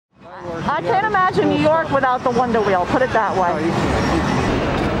I can't imagine New York without the Wonder Wheel, put it that way.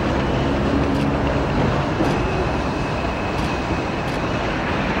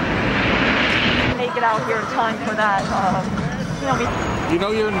 Make it out here in time for that. You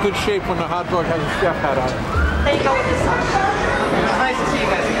know you're in good shape when the hot dog has a chef hat on. There you go with the sun. It's nice to see you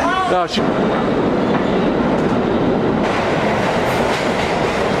guys again. No,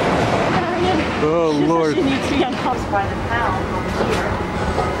 oh, Lord. She needs to be unconscious by the town over here.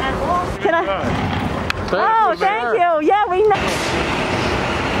 Can I? Oh, thank you. Yeah, we know.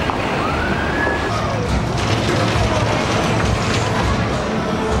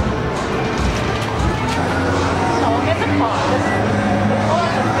 So we'll get the car. The car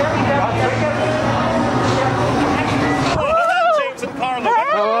is very, very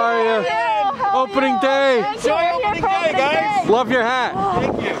How are you? Opening day. Enjoy opening day, guys. Love your hat.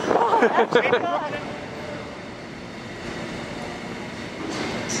 Thank you.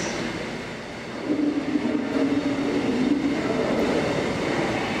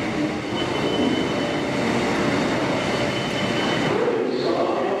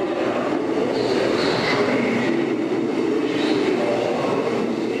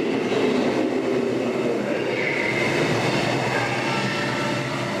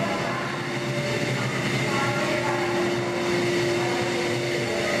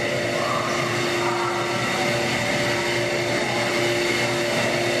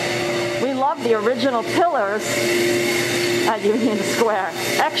 The original pillars at Union Square.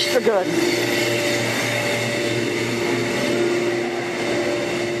 Extra good.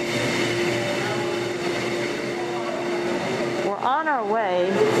 We're on our way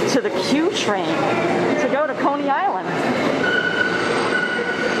to the Q train to go to Coney Island.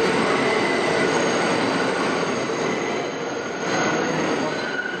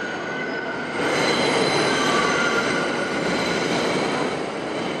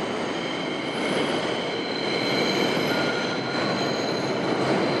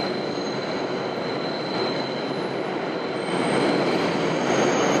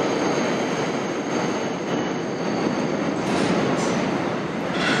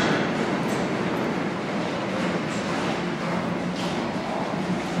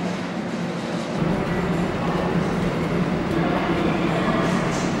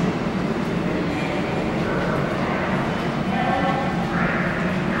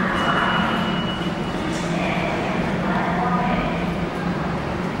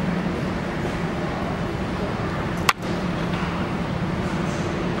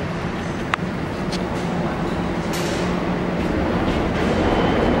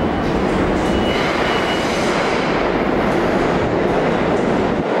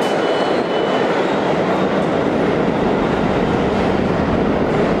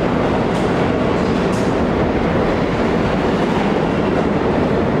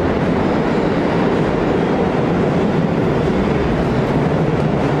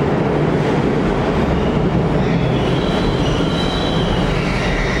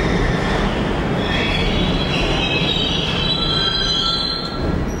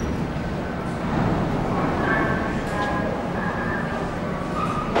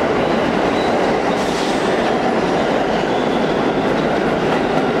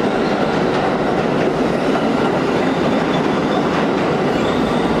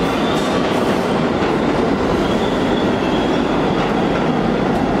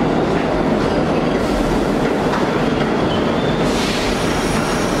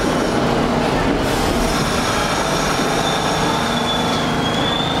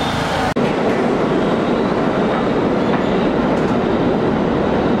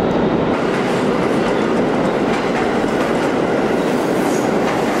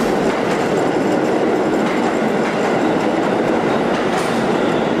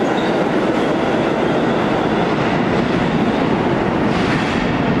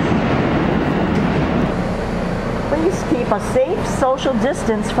 A safe social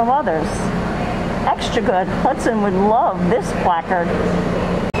distance from others. Extra good. Hudson would love this placard.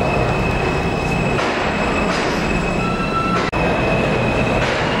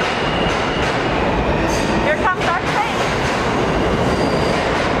 Here comes our train.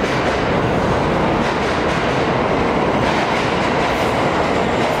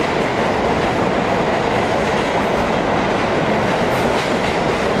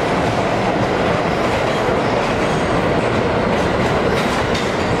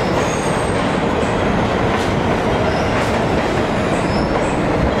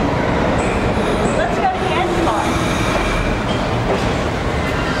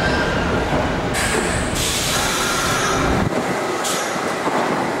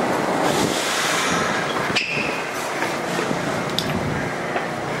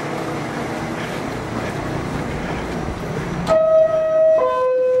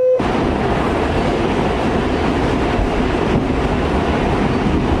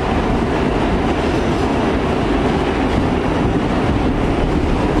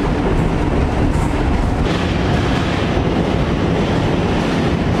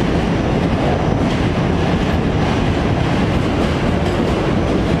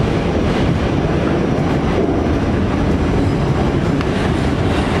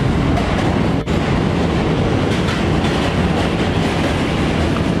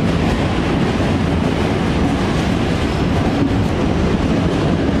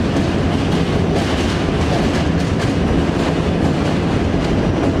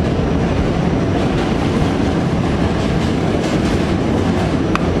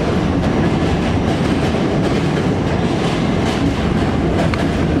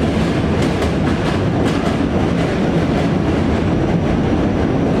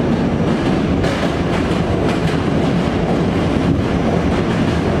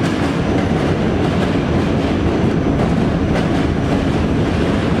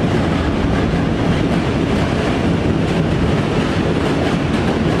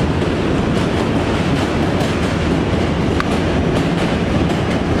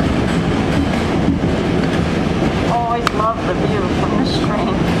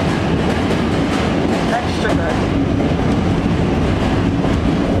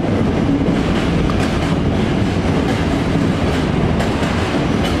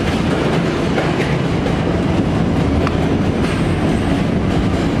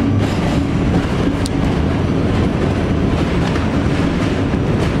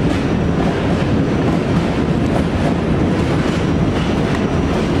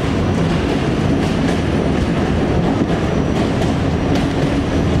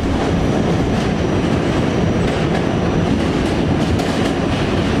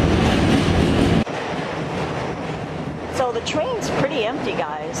 empty,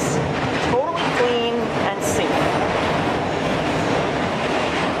 guys. Totally clean and safe.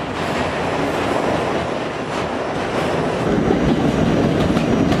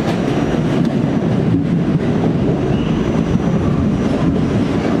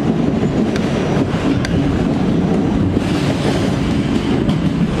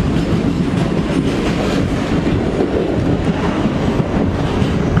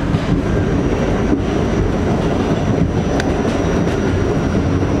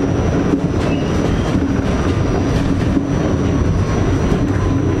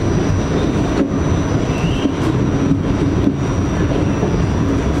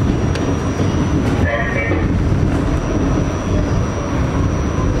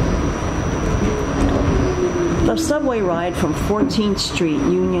 The subway ride from 14th Street,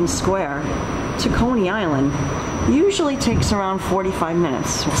 Union Square to Coney Island usually takes around 45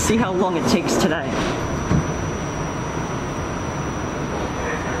 minutes. We'll see how long it takes today.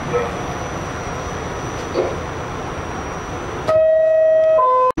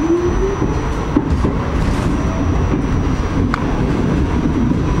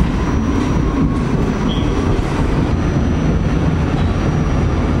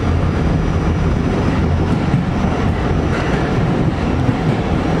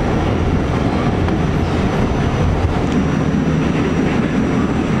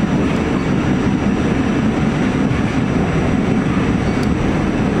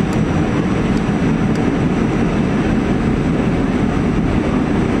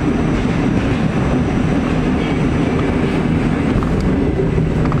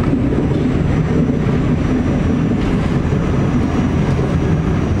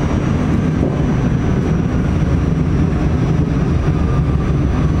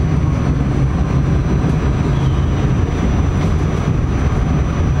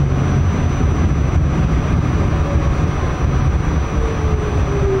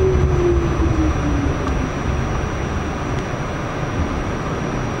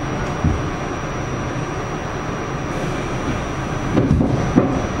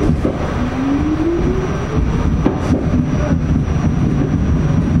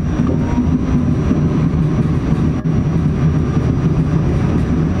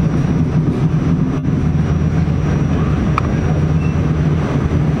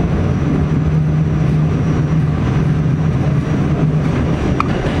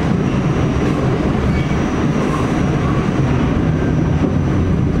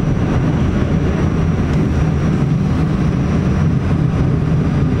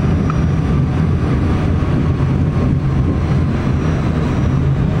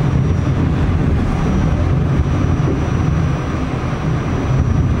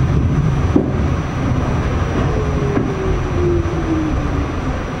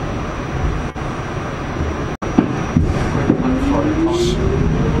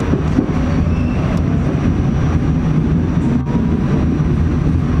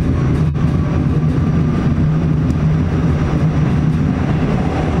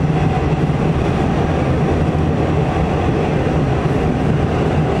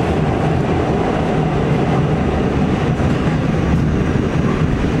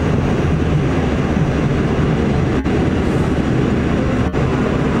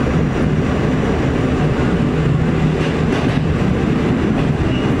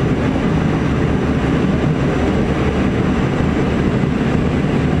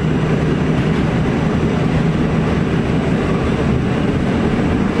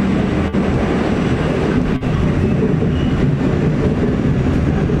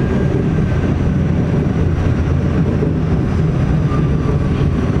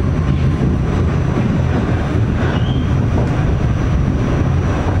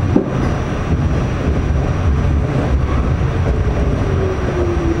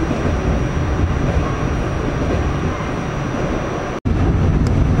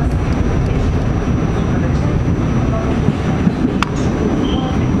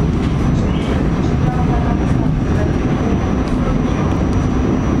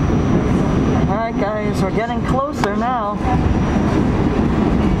 We're getting closer now.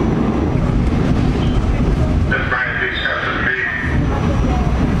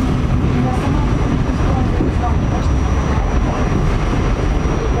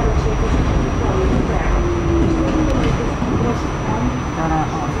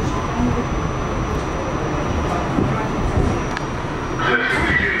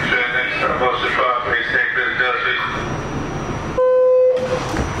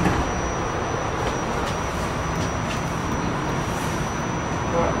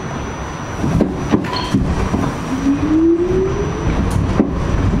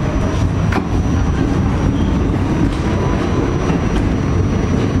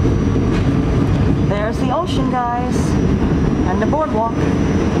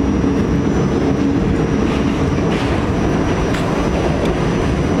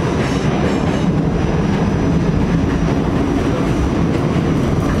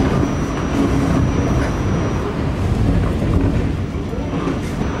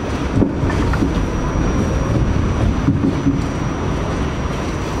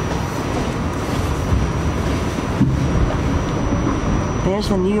 there's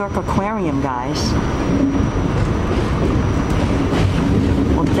the New York Aquarium, guys.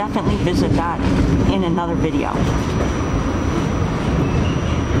 We'll definitely visit that in another video.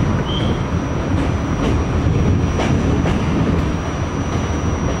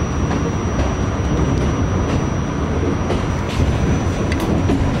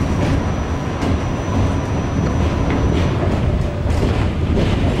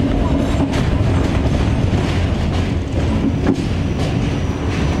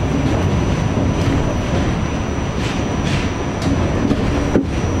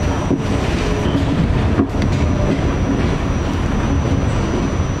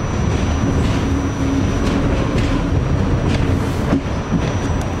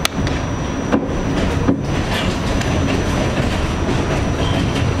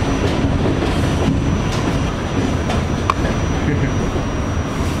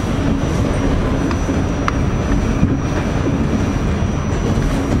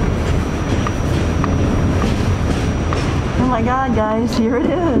 Oh my God, guys, here it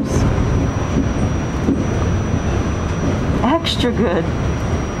is. Extra good.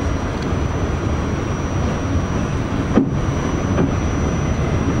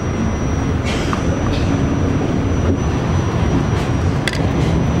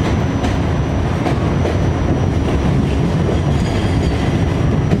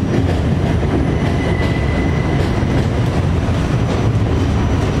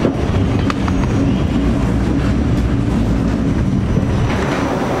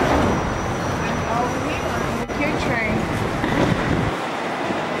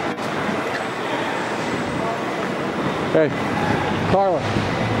 Hey, Carla.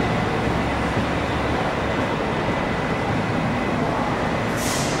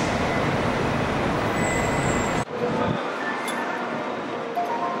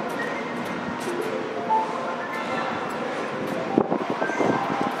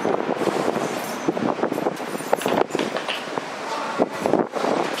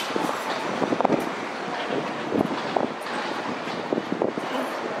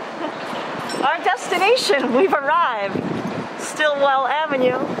 Our destination, we've arrived. Stillwell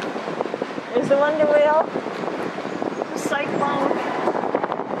Avenue. There's the Wonder Wheel, the Cyclone.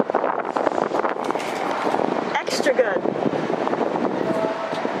 Extra good.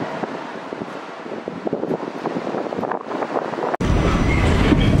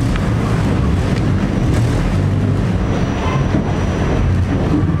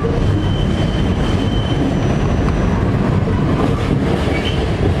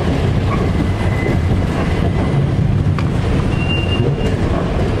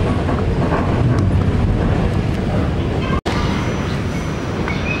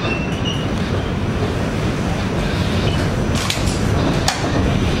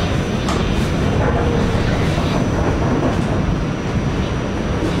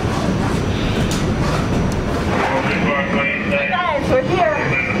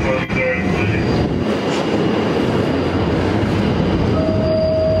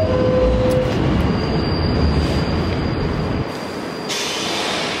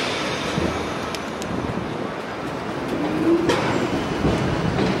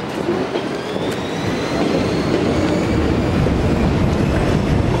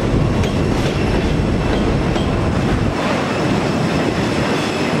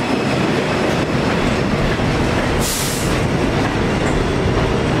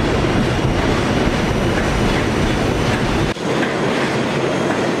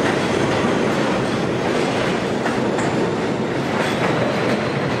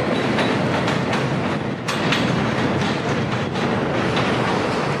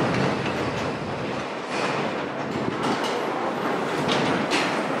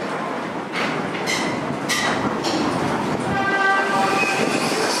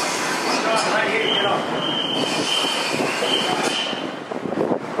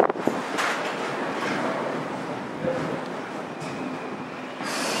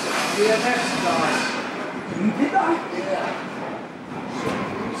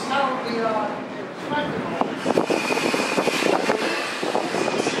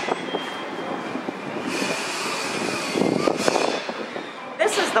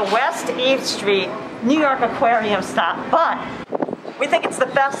 This is the West 8th Street New York Aquarium stop, but we think it's the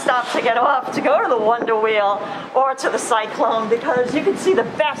best stop to get off to go to the Wonder Wheel or to the Cyclone because you can see the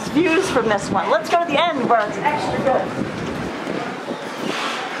best views from this one. Let's go to the end where it's extra good.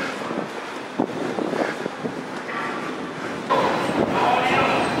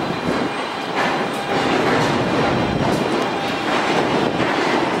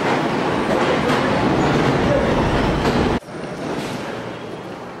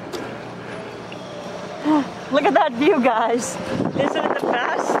 Look at that view, guys. Isn't it the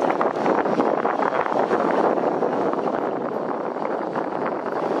best?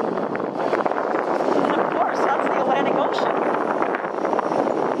 And of course, that's the Atlantic Ocean.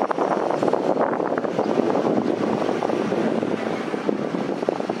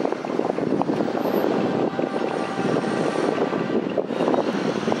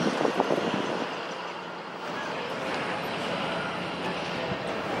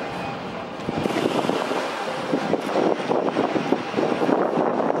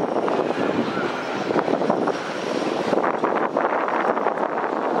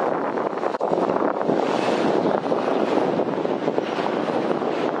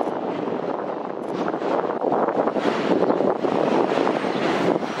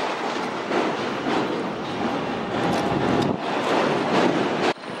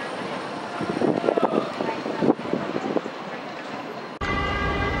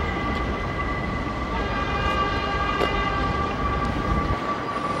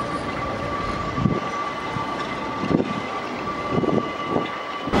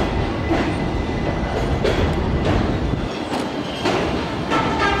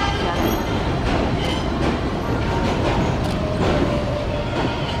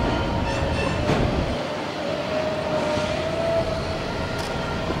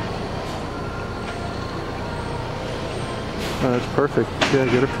 Oh, that's perfect. Yeah,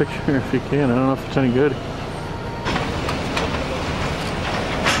 get a picture if you can. I don't know if it's any good.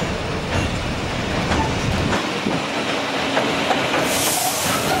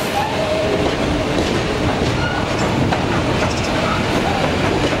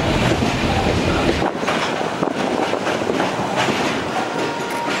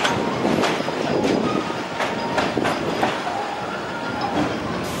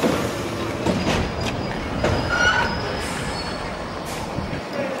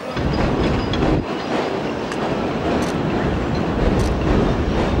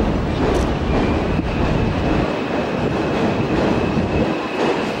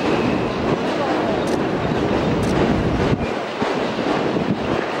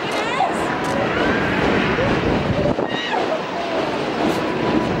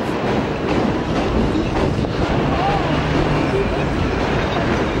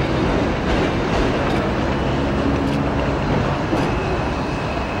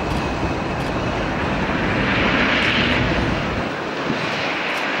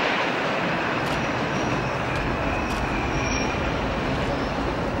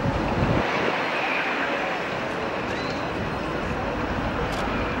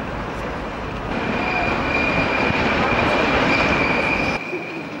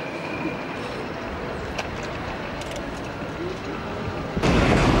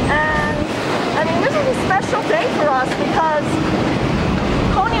 Special day for us because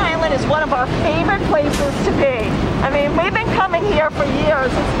Coney Island is one of our favorite places to be. I mean, we've been coming here for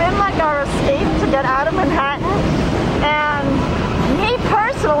years. It's been like our escape to get out of Manhattan. And me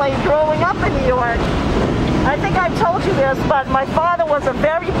personally, growing up in New York, I think I've told you this, but my father was a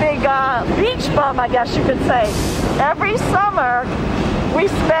very big beach bum, I guess you could say. Every summer, we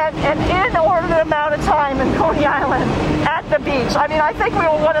spent an inordinate amount of time in Coney Island at the beach. I mean, I think we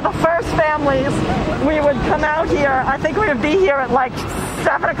were one of the first families. We would come out here. I think we would be here at like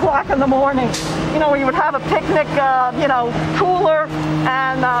 7 o'clock in the morning. You know, we would have a picnic, you know, cooler,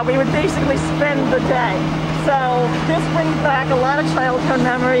 and we would basically spend the day. So this brings back a lot of childhood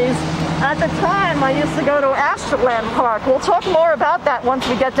memories. At the time, I used to go to Astroland Park. We'll talk more about that once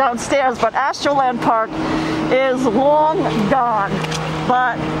we get downstairs, but Astroland Park is long gone.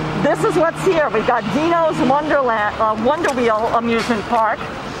 But this is what's here. We've got Dino's Wonderland, Wonder Wheel amusement park,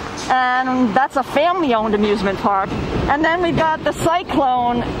 and that's a family-owned amusement park. And then we've got the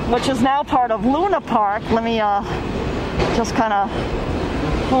Cyclone, which is now part of Luna Park. Let me just kind of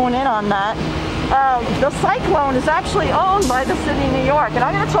hone in on that. The Cyclone is actually owned by the city of New York, and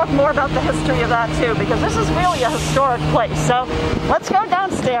I'm going to talk more about the history of that too, because this is really a historic place. So let's go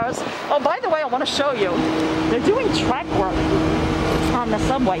downstairs. Oh, by the way, I want to show you. They're doing track work on the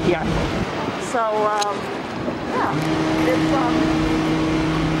subway here. So, yeah, it's,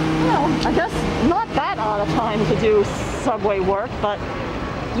 you know, I guess not that odd a time to do subway work, but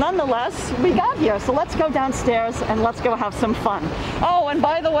nonetheless, we got here. So let's go downstairs and let's go have some fun. Oh, and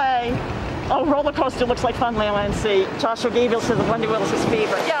by the way, oh, roller coaster looks like fun, Leland. See, Joshua Gabriel says the Wonder Wheel is his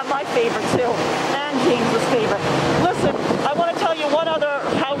favorite. Yeah, my favorite too, and James' favorite. Listen, I want to tell you one other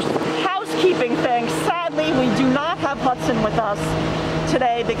housekeeping thing. Sadly, we do not have Hudson with us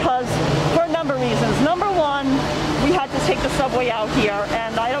today because for a number of reasons. Number one, we had to take the subway out here,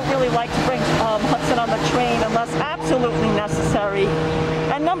 and I don't really like to bring Hudson on the train unless absolutely necessary.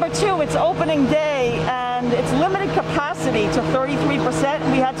 And number two, it's opening day, and and it's limited capacity to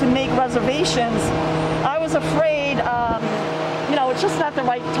 33%. We had to make reservations. I was afraid, you know, it's just not the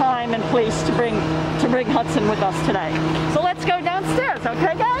right time and place to bring Hudson with us today. So let's go downstairs,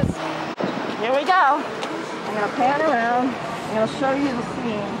 okay, guys? Here we go. I'm gonna pan around. I'm gonna show you the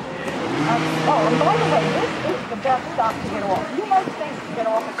scene. Oh, and by the way, this is the best stop to get off. You might think to get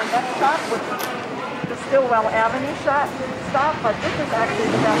off at the next stop, which is the Stillwell Avenue stop, but this is actually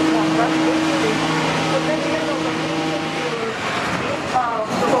the best one. West 8th Street. But then you know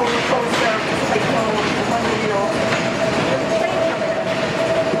the roller coaster, the Cyclone, the Wonder Wheel. There's a train coming in.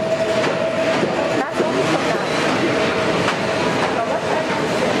 That's what we took out. So let's head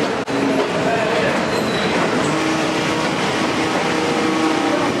downstairs.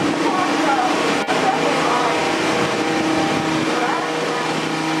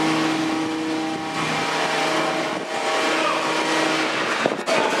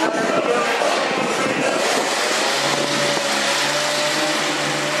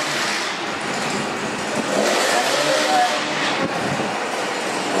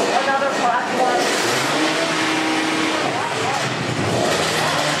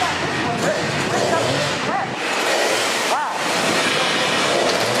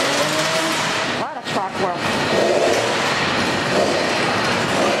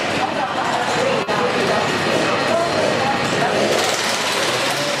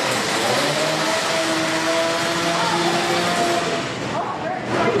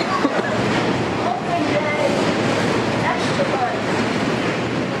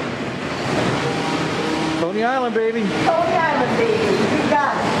 Coney Island, baby. Coney Island, baby. You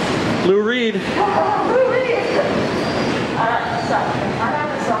got it. Lou Reed. Oh, Lou Reed. Alright, so I'm on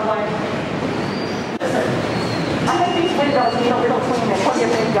the subway. Listen, I think these windows need a little cleaning. What do you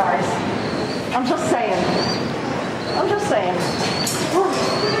think, guys? I'm just saying. I'm just saying.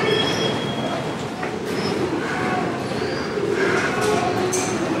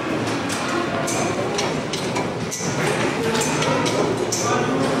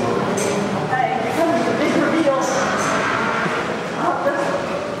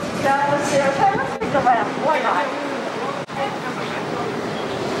 Why not?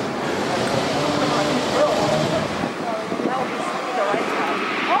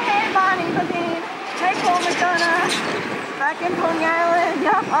 Okay, Bonnie, Badine. Hey, Paul McDonough. Back in Coney Island.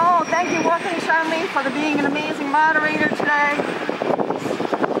 Yep. Oh, thank you, Walking Charlie, for being an amazing moderator today.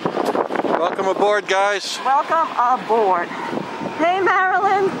 Welcome aboard, guys. Welcome aboard. Hey,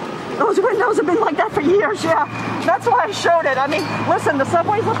 Marilyn. Those windows have been like that for years, yeah. That's why I showed it. I mean, listen, the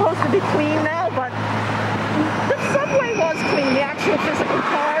subway's supposed to be clean now, but the subway was clean, the actual physical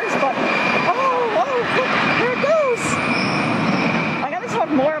cars, but oh, look, there it goes. I gotta talk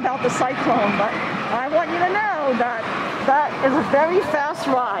more about the Cyclone, but I want you to know that that is a very fast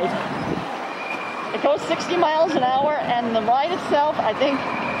ride. It goes 60 miles an hour, and the ride itself, I think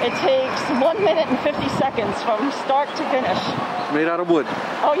it takes 1 minute and 50 seconds from start to finish. Made out of wood.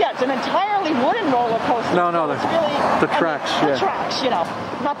 Oh yeah, it's an entirely wooden roller coaster. No, so it's really, the tracks, the tracks, you know,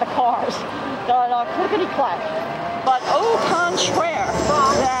 not the cars. The clickety-clack. But au contraire,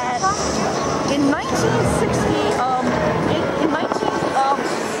 that in 1969,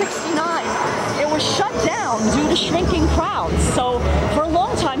 it was shut down due to shrinking crowds. So for a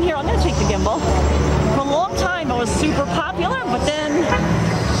long time, here, I'm going to take the gimbal. For a long time, it was super popular, but then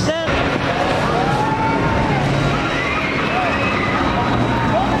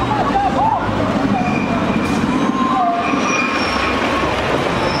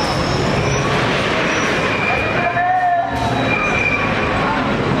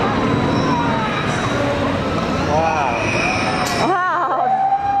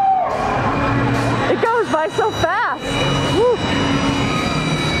so fast. Woo.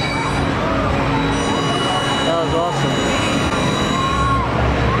 That was awesome.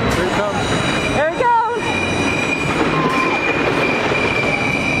 Here it comes. There it goes.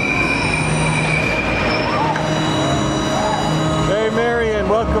 Hey, Marion,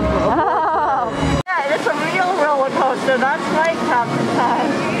 welcome aboard. Oh. Yeah, it's a real roller coaster. That's right, Captain Time.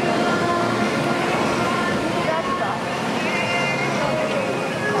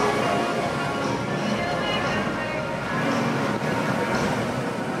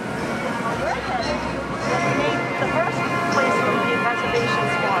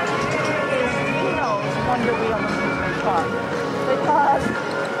 Because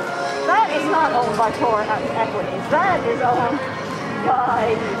that is not owned by Core Equities. That is owned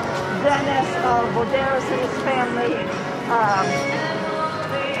by Dennis Boderis' family,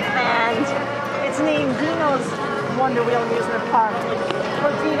 and it's named Dino's Wonder Wheel Amusement Park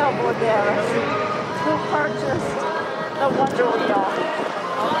for Dino Boderis, who purchased the Wonder Wheel.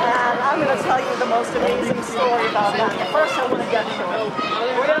 And I'm going to tell you, the most amazing story about that. But first I want to get to it.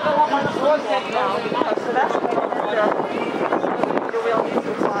 We're going to go up on the boardwalk now because the best way to enter the wheel is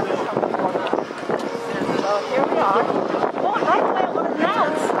to climb this on the boardwalk. So here we are. Oh, and by the way, I want to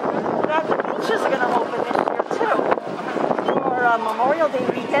announce that the beaches are going to open this year too. For Memorial Day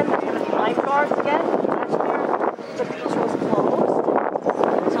weekend, there's going to be lifeguards again. Last year, the beach was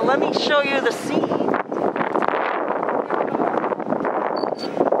closed. So let me show you the scene.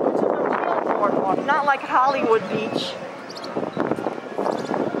 Not like Hollywood Beach.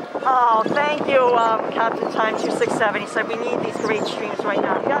 Oh, thank you, Captain Time 267. He said we need these great streams right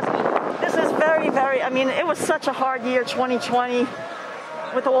now. Yes, this is very, very, I mean, it was such a hard year, 2020,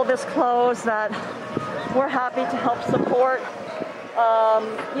 with all this closed, that we're happy to help support,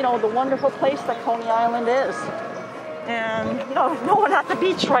 you know, the wonderful place that Coney Island is. And, you know, no one at the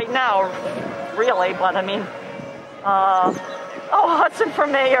beach right now, really, but I mean, oh, Hudson for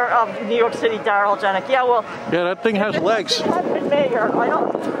mayor of New York City, Darryl Jenick. Yeah, well. Yeah, that thing has legs. If he had been mayor,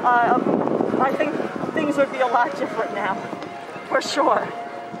 I think things would be a lot different now, for sure.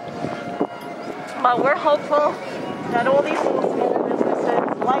 But we're hopeful that all these little small businesses,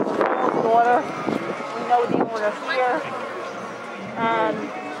 like Joel's daughter, we know the owner here, and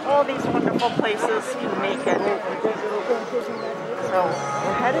all these wonderful places can make it. So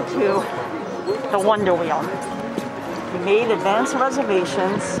we're headed to the Wonder Wheel. We made advance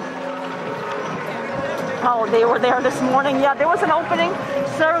reservations. Oh, they were there this morning. Yeah, there was an opening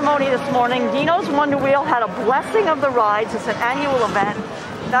ceremony this morning. Dino's Wonder Wheel had a blessing of the rides. It's an annual event.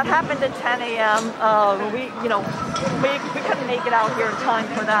 That happened at 10 a.m. We couldn't make it out here in time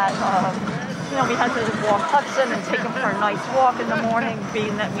for that. You know, we had to walk Hudson and take him for a nice walk in the morning,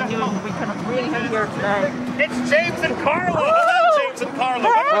 being that we knew we couldn't bring him here today. It's James and Carla. Hello, James and Carla.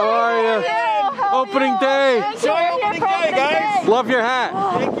 Hey, how are you? Opening day. Enjoy opening day, guys. Love your hat.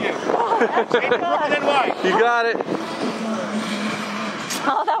 Thank you. Good. You got it.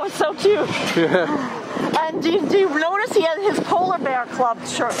 Oh, that was so cute. Yeah. And do you notice he had his Polar Bear Club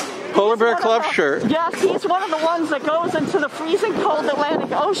shirt? Polar Bear Club shirt. Yes, he's one of the ones that goes into the freezing cold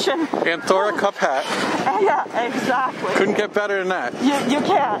Atlantic Ocean. And Thora Cup hat. Yeah, exactly. Couldn't get better than that. You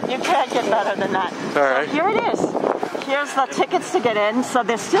can't get better than that. All right. So here it is. Here's the tickets to get in. So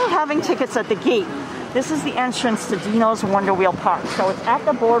they're still having tickets at the gate. This is the entrance to Dino's Wonder Wheel Park. So it's at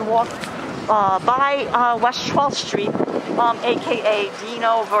the boardwalk by West 12th Street, aka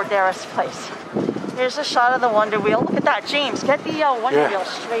Dino Verderas' place. Here's a shot of the Wonder Wheel. Look at that, James. Get the Wonder Wheel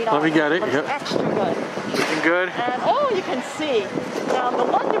straight on. Let me get it. Looks extra good. Looking good. And oh, you can see now the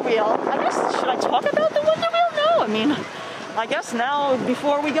Wonder Wheel. I guess should I talk about the Wonder Wheel? No, I mean, I guess now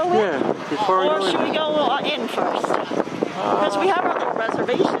before we go in. Yeah, before we go in. Or should we go in first? Because we have our little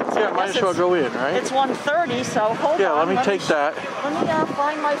reservations. Yeah, might as well go in, right? It's 1:30, so hold on. Yeah, let me take that. Let me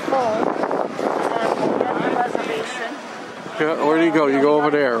find my phone and we'll get the reservation. Yeah, where do you go? You go over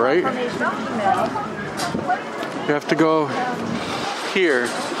there, right? You have to go here.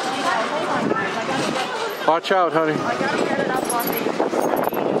 Watch out, honey. I gotta get it up on the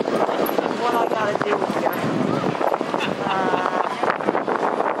what I gotta do here.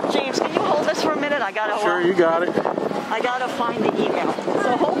 James, can you hold this for a minute? I gotta. Sure, you got it. I gotta find the email.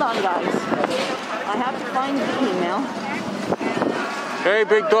 So hold on, guys. I have to find the email. Hey,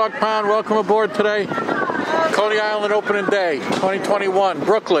 Big Dog Pound, welcome aboard today. Coney Island opening day, 2021,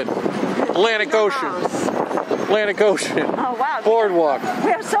 Brooklyn, Atlantic Ocean. Atlantic Ocean. Oh, wow. Boardwalk.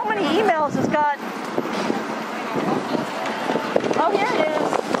 We have so many emails. It's got. Oh, here it is.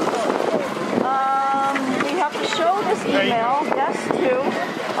 We have to show this email. Yes, to.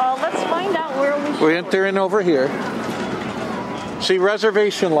 Let's find out where we should. We enter in over here. See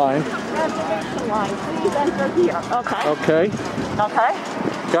reservation line. Reservation line. Please enter here. Okay. Okay. Okay.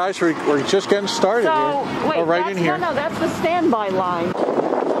 Guys, we're just getting started So, here. wait, oh, right in here. No, that's the standby line.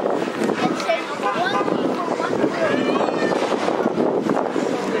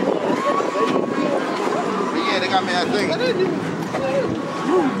 Yeah, they got me that thing.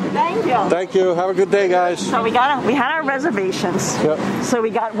 Thank you. Thank you. Have a good day, guys. So we had our reservations. Yep. So we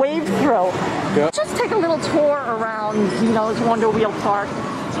got waved through. Yep. Just take a little tour around, Dino's Wonder Wheel Park.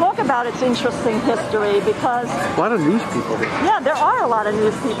 Talk about its interesting history because A lot of news people here. yeah, there are a lot of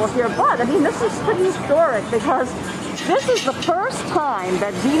news people here, but I mean this is pretty historic because this is the first time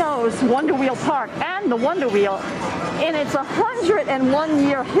that Dino's Wonder Wheel Park and the Wonder Wheel in its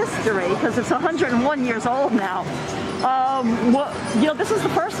 101-year history, because it's 101 years old now. This is the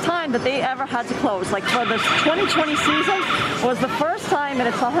first time that they ever had to close. Like for the 2020 season was the first time in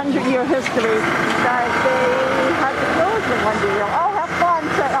its 100-year history that they had to close the Wonder Wheel. Oh, have fun!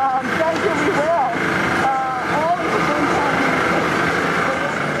 Thank you, we will. All of the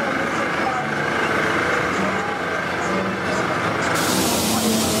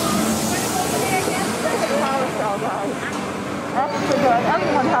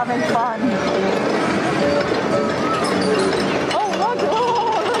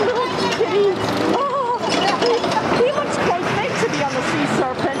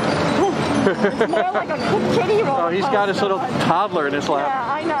It's more like a kitty roller Oh, he's got his coaster. little toddler in his lap.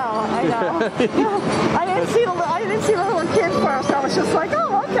 Yeah, I know. I didn't see the little kid first. I was just like,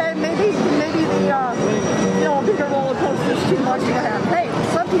 oh, okay, maybe the bigger roller coaster is too much for him. Hey,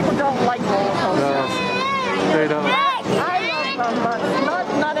 some people don't like roller coasters. No, they don't. I love them, but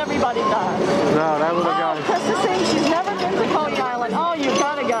not everybody does. No, that little guy. Krista saying she's never been to Coney Island. Oh, you've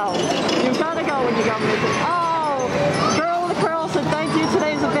got to go. You've got to go when you go. Oh, girl with the curls said thank you.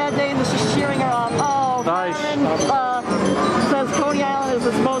 Today's a bad day, and this is cheering her up. Oh, nice. Karen, says Coney Island is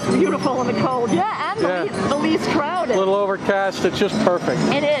the most beautiful in the cold. Yeah, and the least crowded. A little overcast. It's just perfect.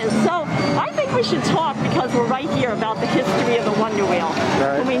 It is. So I think we should talk, because we're right here, about the history of the Wonder Wheel.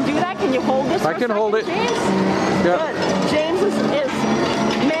 Right. Can we do that? Can you hold this? I can hold it. James? Yeah. Good. James is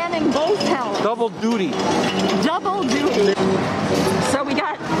manning both helmets. Double duty. Double duty. So we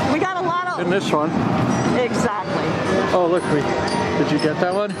got a lot of. In this one. Exactly. Oh, look, did you get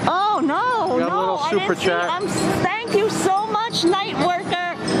that one? Oh no, We got a little super chat. Thank you so much, Night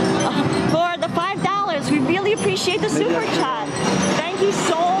Worker, for the $5. We really appreciate the super chat. Thank you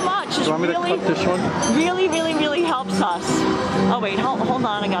so much. Do you want me to clip this one? Really helps us. Oh wait, hold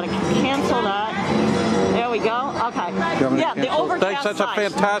on. I gotta cancel that. There we go. Okay. Yeah, the overcast. Thanks. That's a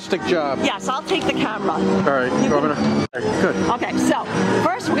fantastic job. Yes, I'll take the camera. All right. You want me to? Good. Okay, so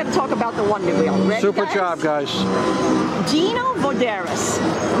first we're going to talk about the Wonder Wheel. Ready, Super guys? job, guys. Dino Vodaris,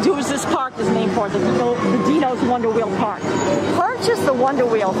 who this park is named for, the Dino's Wonder Wheel Park, purchased the Wonder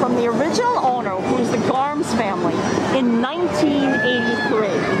Wheel from the original owner, who's the Garms family, in 1983.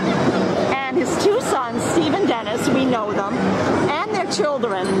 And his two sons, Steve and Dennis, we know them, and their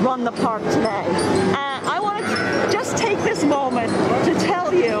children run the park today. And I want to just take this moment to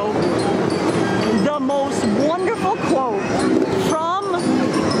tell you the most wonderful quote from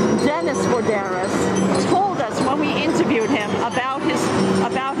Dennis Vodaris told us when we interviewed him about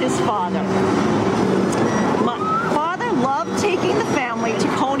his father. My father loved taking the family to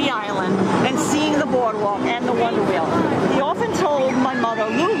Coney Island and seeing the boardwalk and the Wonder Wheel. He often told my mother,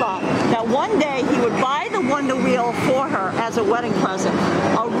 Lula, that one day he would buy the Wonder Wheel for her as a wedding present.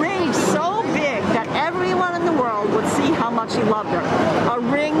 A ring so big that everyone in the world would see how much he loved her. A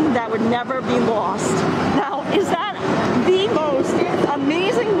ring that would never be lost. Now, is that the most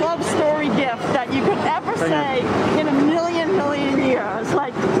amazing love story gift that you could ever say in a million years?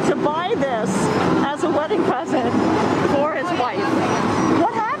 Like, to buy this as a wedding present for his wife.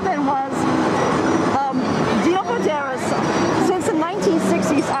 What happened was, Dino Vodaris, since the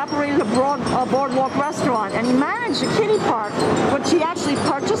 1960s, operated a boardwalk restaurant, and he managed a kiddie park, which he actually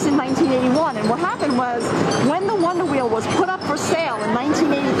purchased in 1981. And what happened was, when the Wonder Wheel was put up for sale in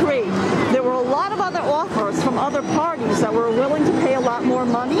 1983, there were a lot of other offers from other parties that were willing to pay a lot more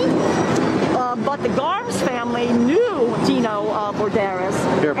money. But the Garms family knew Dino Vodaris,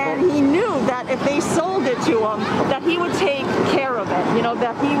 and he knew that if they sold it to him, that he would take care of it,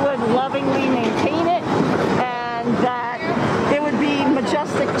 that he would lovingly maintain it, and that it would be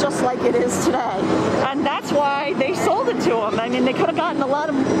majestic just like it is today. And that's why they sold it to him. I mean, they could have gotten a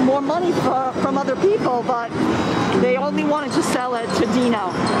lot more money from other people, but they only wanted to sell it to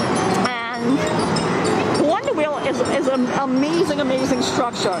Dino. And the Wonder Wheel is an amazing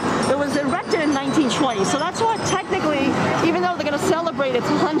structure. It was erected in 1920, so that's what technically, even though they're going to celebrate its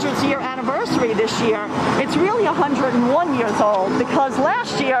 100th year anniversary this year, it's really 101 years old, because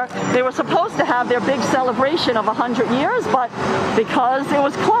last year they were supposed to have their big celebration of 100 years, but because it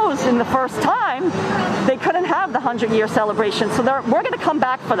was closed in the first time, they couldn't have the 100-year celebration. So we're going to come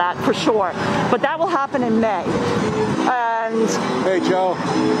back for that for sure, but that will happen in May. And hey, Joe.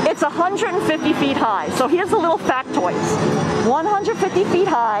 It's 150 feet high. So here's the little factoids. 150 feet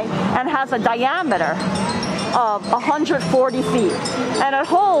high and has a diameter of 140 feet. And it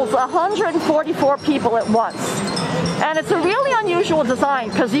holds 144 people at once. And it's a really unusual design,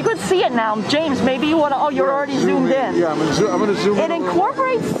 because you could see it now. James, maybe you want to, you're already zoomed in. Yeah, I'm going to zoom in. It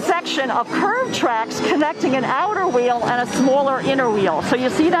incorporates a section of curved tracks connecting an outer wheel and a smaller inner wheel. So you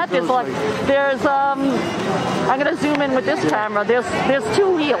see that? I'm going to zoom in with this camera. There's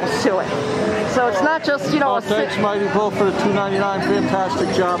two wheels to it. So it's not just, thanks, Mighty Bull, for the $2.99.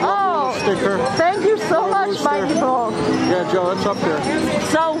 Fantastic job. Sticker. Thank you so much, Mighty Bull. Yeah, Joe, it's up there.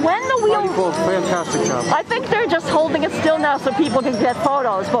 So when the wheel... Mighty Bull, fantastic job. I think they're just holding it still now so people can get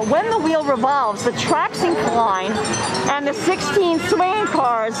photos. But when the wheel revolves, the tracks incline, and the 16 swinging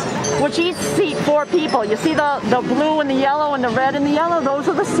cars, which each seat 4 people. You see the blue and the yellow and the red and the yellow? Those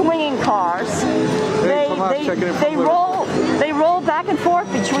are the swinging cars. They roll back back and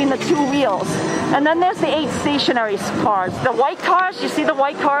forth between the two wheels. And then there's the 8 stationary cars. The white cars, you see the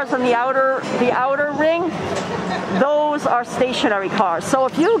white cars on the outer ring? Those are stationary cars. So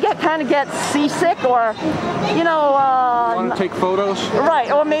if you kind of get seasick or, you know, want to take photos?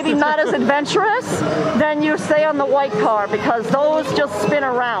 Right, or maybe not as adventurous, then you stay on the white car because those just spin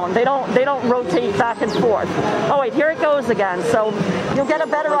around. They don't rotate back and forth. Oh wait, here it goes again. So you'll get a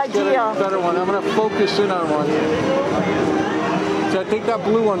better idea. Get a better one. I'm going to focus in on one. So I think that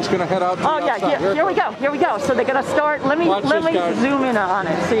blue one's going to head out to the outside. Here we go. Here we go. So they're going to start. Let me zoom in on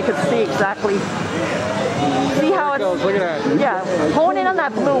it so you can see exactly. See how it goes. Look at that. Yeah, hone in on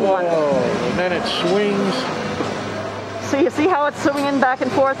that blue one. And then it swings. So you see how it's swinging back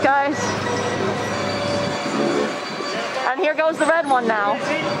and forth, guys? And here goes the red one now.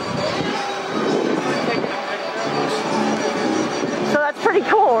 So that's pretty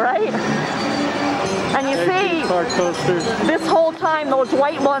cool, right? And you see, this whole time, those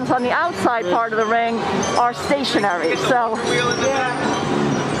white ones on the outside part of the ring are stationary. So,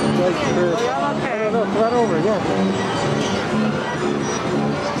 Right over, yeah.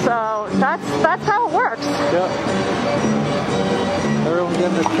 So that's how it works. Yep. Everyone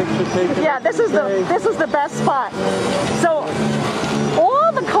getting the picture taken. Yeah, this is the best spot. So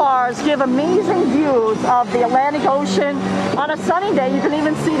all the cars give amazing views of the Atlantic Ocean. On a sunny day, you can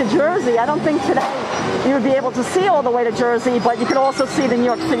even see to Jersey. I don't think today you would be able to see all the way to Jersey, but you can also see the New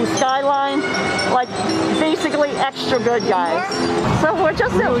York City skyline. Like, basically extra good, guys. So we're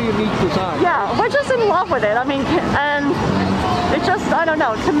just really unique design. Yeah, we're just in love with it. I mean, and it just, I don't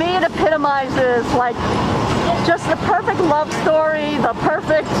know, to me it epitomizes like just the perfect love story, the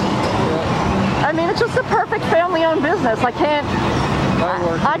perfect, I mean, it's just a perfect family-owned business. I can't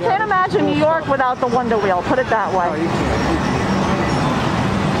imagine New York without the Wonder Wheel, put it that way. No, you can't.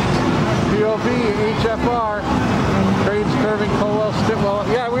 POV, HFR, trains curving, Colwell, Stitwell.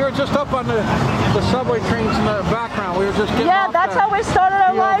 Yeah, we were just up on the subway trains in the background. We were just getting off that's how we started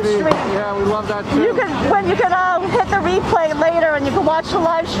our live stream. Yeah, we love that too. You can hit the replay later and you can watch the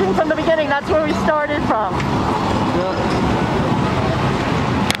live stream from the beginning. That's where we started from. Yeah.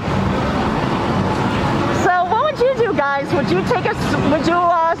 So what would you do, guys? Would you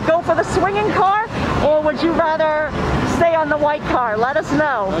go for the swinging car, or would you rather stay on the white car? Let us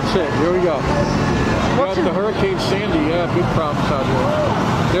know. That's it. Here we go. Got the Hurricane Sandy. Yeah, big problems out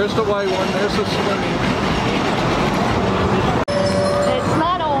here. There's the white one. There's the swinging. It's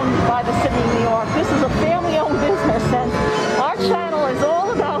not owned by the city of New York. This is a family-owned business, and our channel is all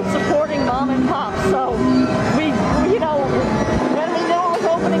about supporting mom and pop. So we when we knew it was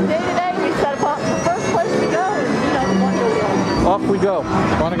opening day today, we said, well, the first place we go is, the Wonder Wheel. Off we go.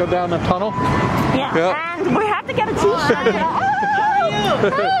 Want to go down the tunnel? Yeah. Yep. And we have to get a t-shirt. How are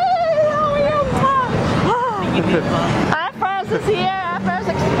you? Hey, how are you? Afros is here. Afros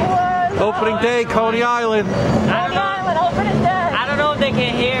Explorers. Opening day, Coney Island. Coney Island, opening day. I don't know if they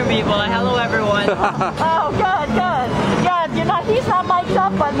can hear me, but hello everyone. Oh, good. Yeah, he's not mic'd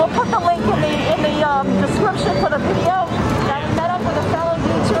up, but we'll put the link in the description for the video. And we met up with a fellow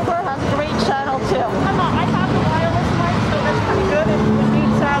YouTuber, has a great channel too. I have the wireless mic, so that's pretty good. It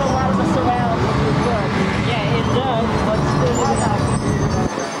beats out a lot of the surround, which is good. Yeah, it does, but still good enough.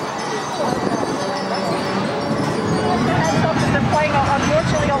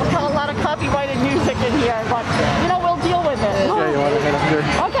 Unfortunately, I'll a lot of copyrighted music in here, but we'll deal with it. Yeah, you want to hit them good.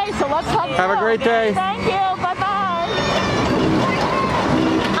 Okay, so let's have a great day. Thank you. Bye-bye.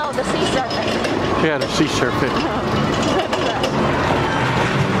 Oh, the sea serpent. Yeah, the sea serpent.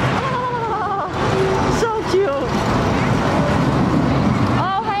 Oh, so cute.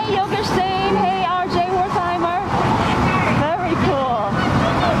 Oh, hey, Yogesh Singh. Hey, RJ Wertheimer. Very cool.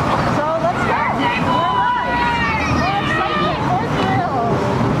 So let's go. We're live. More excitement, more thrills.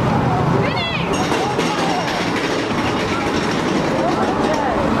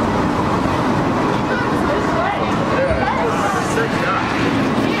 This way.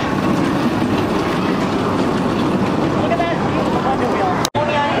 Look at that beautiful Wonder Wheel.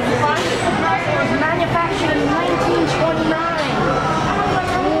 Coney Island was manufactured in 1929.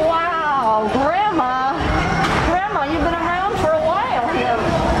 Wow, Grandma, you've been around for a while here,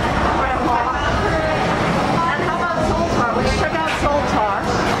 Grandma. And how about Zoltar? Let's check out Zoltar.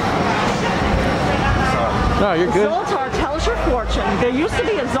 No, you're good. Zoltar tells your fortune. There used to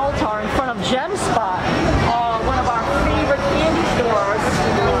be a Zoltar in front of Gem Spot, one of our favorite candy stores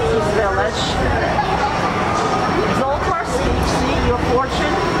in East Village. Zoltar speaks, see your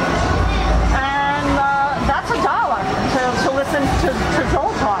fortune, and that's $1 to listen to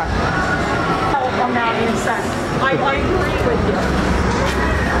Zoltar. I'm now being sent. I agree with you.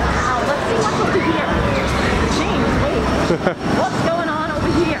 Now let's see what's over here. James, wait. What's going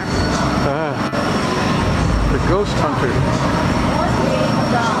Ghost Hunter.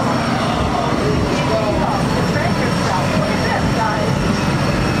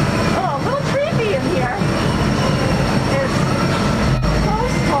 Oh, a little creepy in here. It's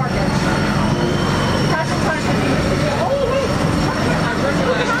close target. Oh, wait.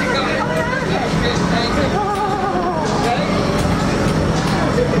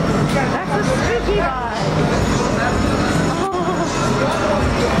 That's a spooky ride.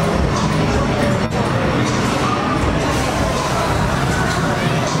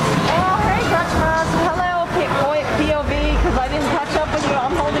 Oh, hey, Gretchen. Hello, POV, because I didn't catch up with you.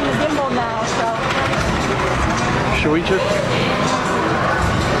 I'm holding the gimbal now, so. Should we just?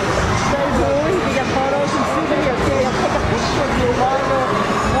 Stay tuned. You get photos and souvenirs. Here, I'll take a picture of you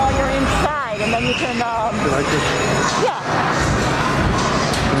while you're inside, and then you can, Should I just? yeah.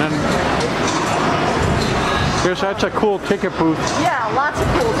 And then, that's a cool ticket booth. Yeah, lots of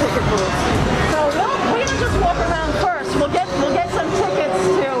cool ticket booths. So we're gonna just walk around first. We'll get some tickets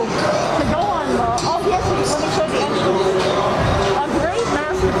to go on. Oh yes, let me show you the entrance. A great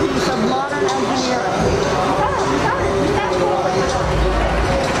masterpiece of modern engineering. You got it. That's cool.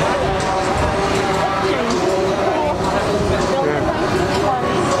 Built in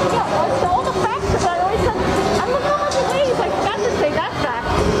 1920. Yeah, so all the facts that I always said. And look how much it weighs. I forgot to say that fact.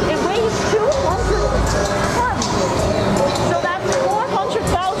 It weighs 200 tons. So that's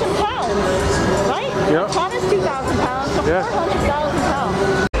 400,000 pounds, right? Yep. A ton is 2,000 pounds, so Yeah. 400,000 pounds.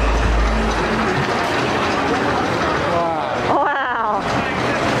 Wow.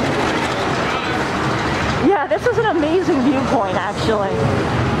 Yeah, this is an amazing viewpoint, actually.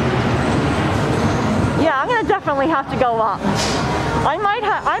 Yeah, I'm gonna definitely have to go up. I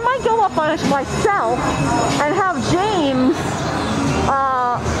might go up on it myself and have James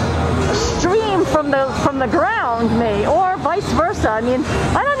stream from the ground me, or vice versa. I mean,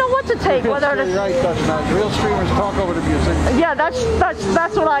 I don't know what to take. Whether to right, that's real streamers talk over the music. yeah, that's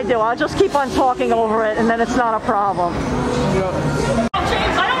what I do. I'll just keep on talking over it, and then it's not a problem. Yeah.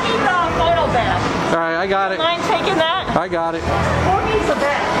 James, I don't need the photo bag. All right, I got it. Mind taking that? I got it. Who needs a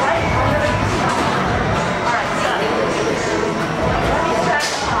bag, right? All right, so let me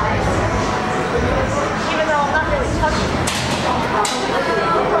sacrifice, even though I'm not really touching it.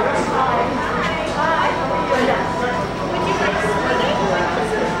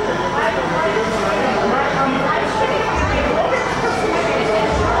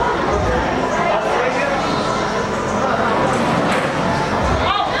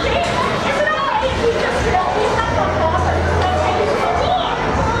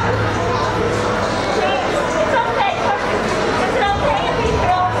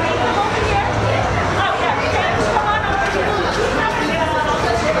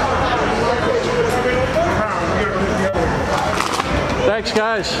 Thanks,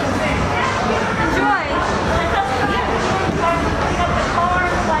 guys.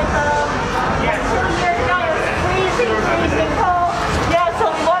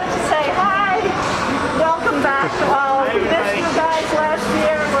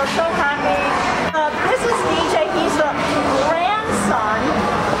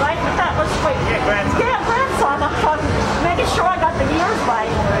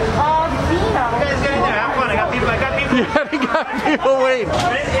 Yeah, they got people waiting.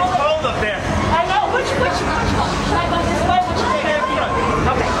 It's cold up there. I know. Which one? Should I go this way? Which way?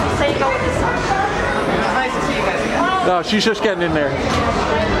 Okay, so you go with this side. It's nice to see you guys again. No, she's just getting in there.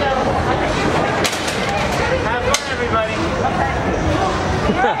 Have fun, everybody. Okay.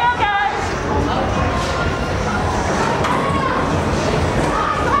 Here we go, guys.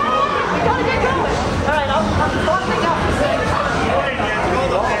 We gotta get going. All right, I'm bumping up the same time. It's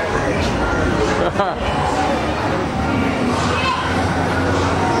cold up there.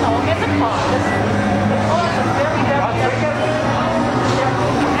 So we'll get the car. The cars are very, very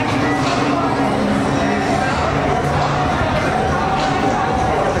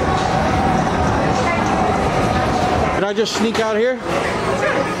Can I just sneak out here?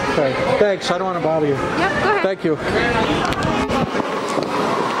 Okay. Thanks. I don't want to bother you. Yep, go ahead. Thank you.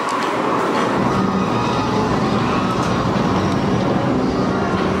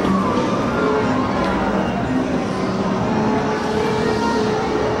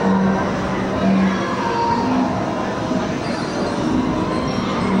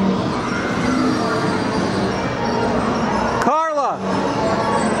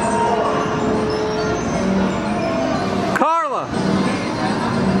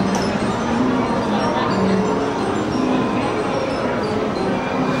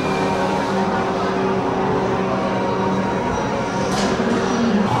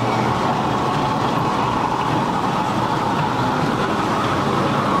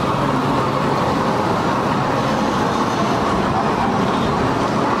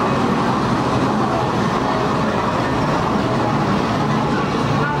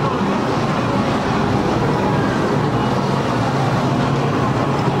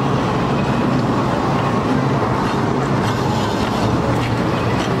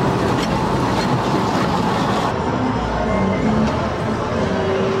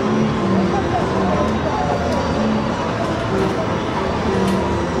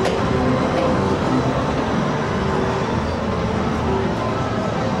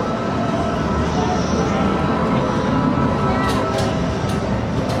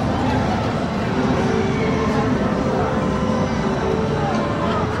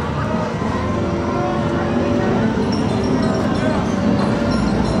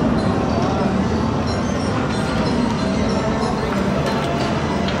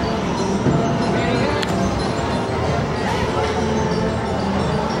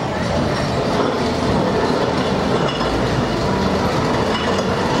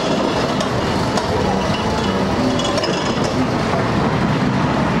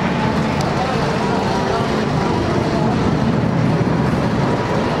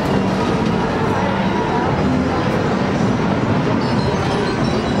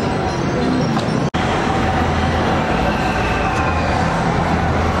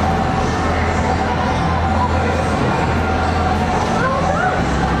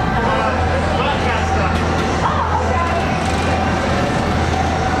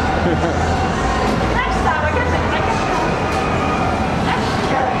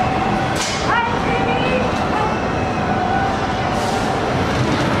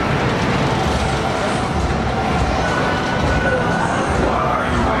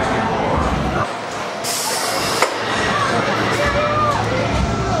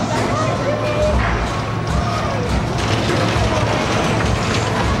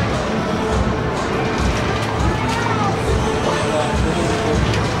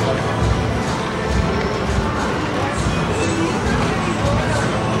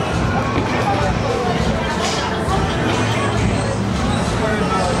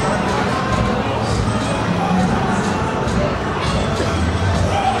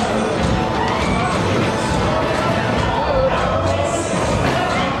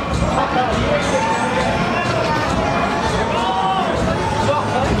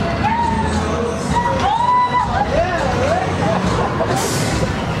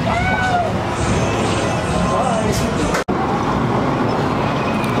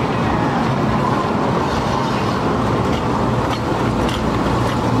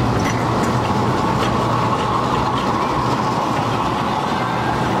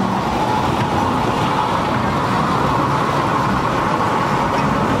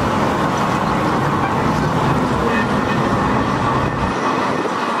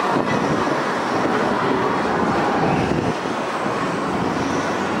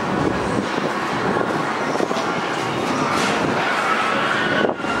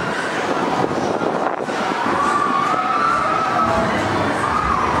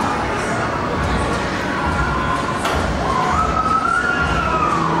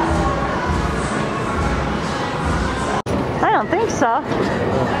 don't think so.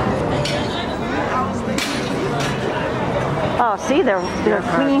 Oh, see, they're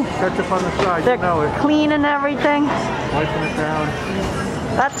clean. Ketchup on the side, They're you know it. clean and everything. Wiping it down.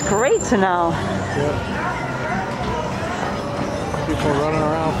 That's great to know. Yeah. People running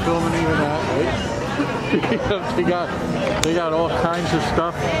around filming even that, right? they got all kinds of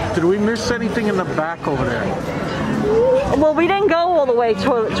stuff. Did we miss anything in the back over there? Well, we didn't go all the way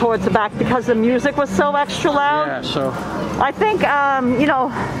towards the back because the music was so extra loud. Yeah, so I think, you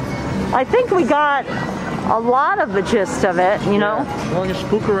know, I think we got a lot of the gist of it, you know. As long as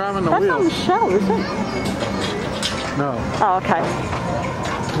spook around in the That's wheels. not Michelle, is it? No. Oh, okay.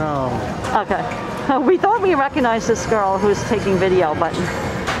 No. Okay. We thought we recognized this girl who's taking video, but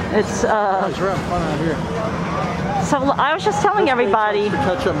it's Guys, we're having fun out here. so I was just telling everybody. To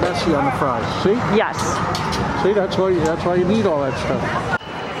touch up messy on the fries. See? Yes. See, that's why you need all that stuff.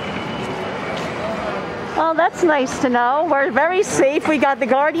 Oh, that's nice to know. We're very safe. We got the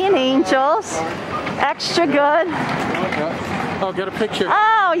guardian angels. Extra good. Yeah. Oh, get a picture.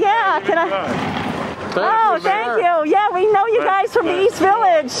 Oh, yeah. Can I? Oh, thank you. Yeah, we know you guys from the East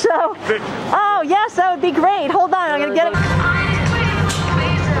Village. So, oh, yes, that would be great. Hold on, I'm going to get it.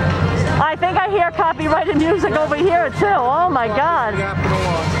 I think I hear copyrighted music over here, too. Oh, my God.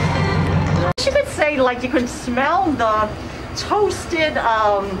 You could say, like, you can smell the toasted,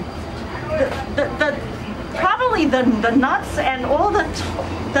 probably the nuts and all the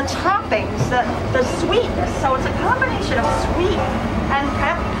toppings, the sweetness. So it's a combination of sweet and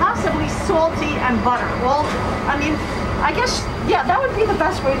possibly salty and butter. Well, I mean, I guess, yeah, that would be the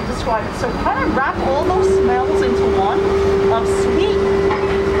best way to describe it. So kind of wrap all those smells into one of sweet,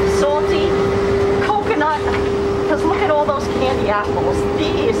 salty, coconut, because look at all those candy apples.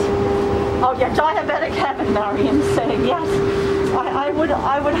 These, oh yeah, diabetic heaven, Marion saying, yes,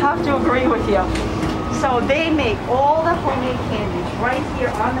 I would have to agree with you. So they make all the homemade candies right here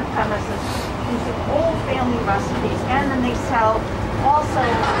on the premises. These are all family recipes, and then they sell also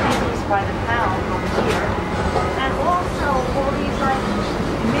candies by the pound over here, and also all these like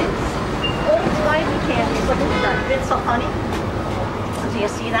mints, old-timey candies. Look at that, bits of honey. Do you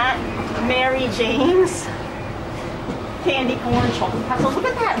see that? Mary Jane's candy corn chocolate pretzels. Look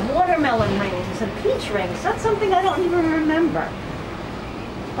at that, watermelon rings and peach rings. That's something I don't even remember.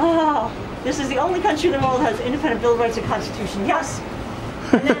 Oh. This is the only country in the world that has independent Bill of Rights and Constitution. Yes.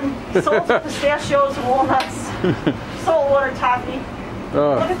 And then salted pistachios, walnuts, saltwater taffy.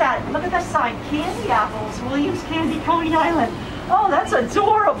 Look at that. Look at that sign. Candy apples. Williams Candy, Coney Island. Oh, that's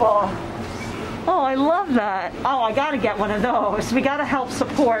adorable. Oh, I love that. Oh, I got to get one of those. We got to help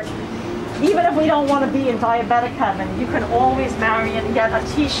support. Even if we don't want to be in diabetic heaven, you can always marry and get a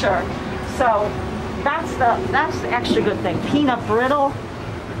T-shirt. So that's the extra good thing. Peanut brittle.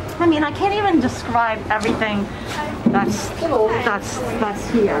 I mean, I can't even describe everything that's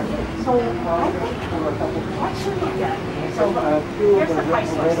here. So, what should we get? So, here's the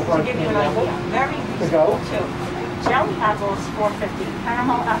price list to give you an idea. Very reasonable, too. Jelly apples, $4.50.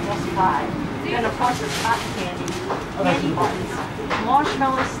 Caramel apples, $5. And, of course, it's cotton candy. Candy buttons.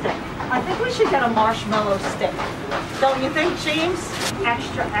 Marshmallow stick. I think we should get a marshmallow stick. Don't you think, James?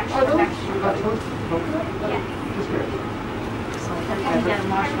 Extra, extra, extra. Yeah. I can get a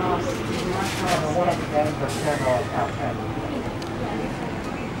marshmallow stick.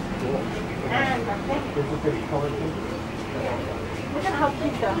 And I think look at how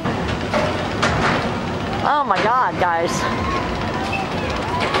cute though. Oh my God, guys.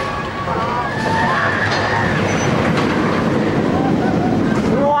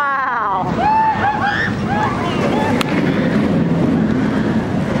 Wow.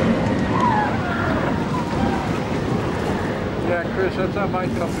 Yeah, Chris, that's not my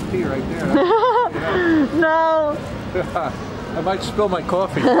cup of tea right there. No. I might spill my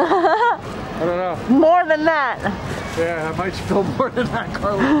coffee. I don't know. More than that. Yeah, I might spill more than that,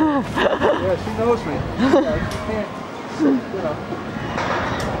 Carla. Yeah, she knows me. Yeah, she can't, you know.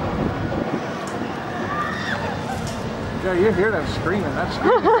 Yeah, you hear them screaming. That's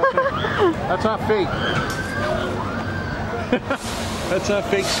screaming. That's not fake. That's not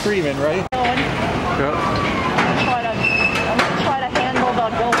fake screaming, right? Yeah. I'm gonna try to handle the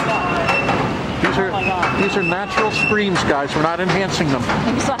go-go. These are natural screams, guys. We're not enhancing them.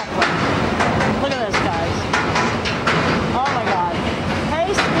 Exactly. Look at this, guys. Oh my God.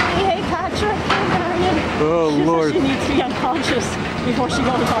 Hey, Sweetie. Hey, Patrick. Hey, Marion. Oh, Lord. She needs to be unconscious before she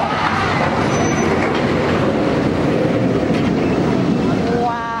goes off.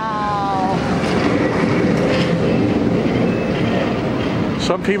 Wow.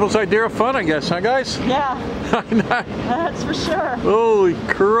 Some people's idea of fun, I guess, huh, guys? Yeah. That's for sure. Holy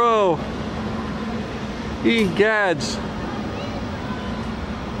crow. Egads.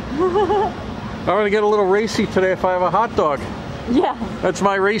 I'm gonna get a little racy today if I have a hot dog. Yeah. That's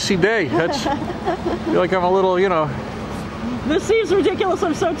my racy day. That's I feel like I'm a little, you know. This seems ridiculous.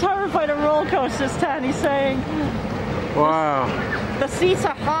 I'm so terrified of roller coasters, Tanny's saying. Wow. The seats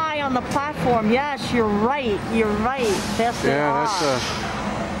are high on the platform. Yes, you're right. You're right. Yes, they are.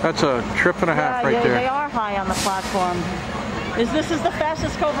 That's a trip and a half right there. They are high on the platform. This is the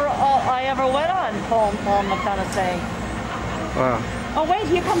fastest cover I ever went on, Paul McDonough saying. Wow. Oh wait,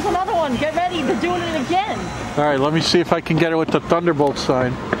 here comes another one. Get ready, they're doing it again. All right, let me see if I can get it with the Thunderbolt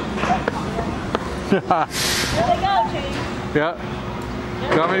sign. There they go, Chief. Yeah.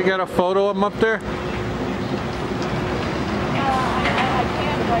 You want me to get a photo of them up there? I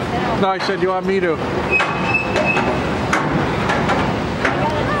can't right now. No, I said you want me to.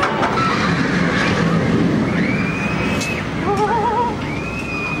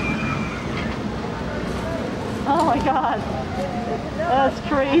 Oh my God. That's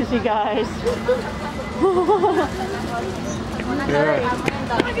crazy, guys. Yeah.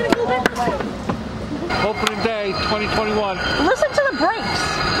 Opening day, 2021. Listen to the brakes.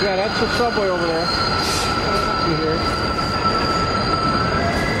 Yeah, that's the subway over there. You hear it?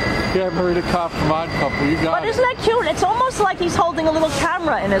 Yeah, Marita Cop from Odd Couple. You got But isn't that cute? It's almost like he's holding a little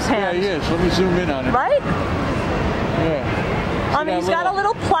camera in his hand. Yeah, he is. Let me zoom in on it. Right? Yeah. I mean, he's got a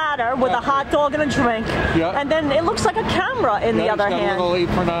little platter with a hot dog and a drink. Yeah. And then it looks like a camera in the other hand. He's got a little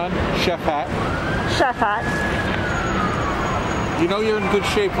apron on, chef hat. Chef hat. You know you're in good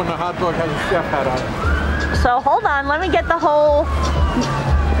shape when the hot dog has a chef hat on. So hold on, let me get the whole...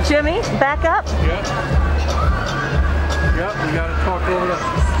 Jimmy, back up. Yep. Yep, we gotta talk over the...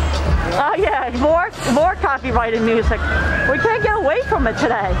 Oh yeah, more copyrighted music. We can't get away from it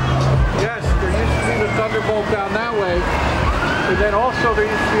today. Yes, there used to be the Thunderbolt down that way. And then also there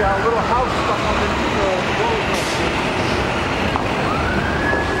used to be a little house stuck underneath the roller coaster.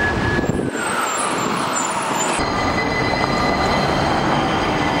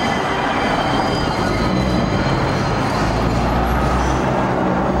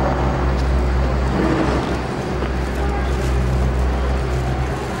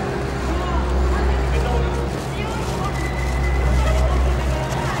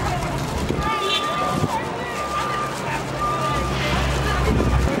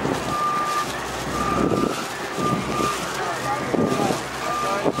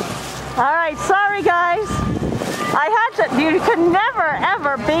 Alright, sorry guys. You could never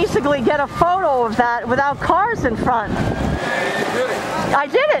ever basically get a photo of that without cars in front. I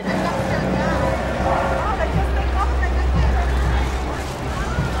did it.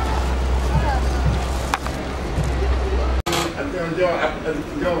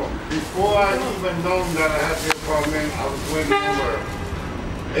 Before I even known that I had the apartment, I was waiting over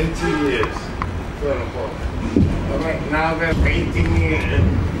 18 years for an apartment. Alright, now they're painting it and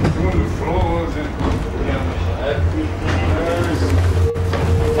doing the floors and everything.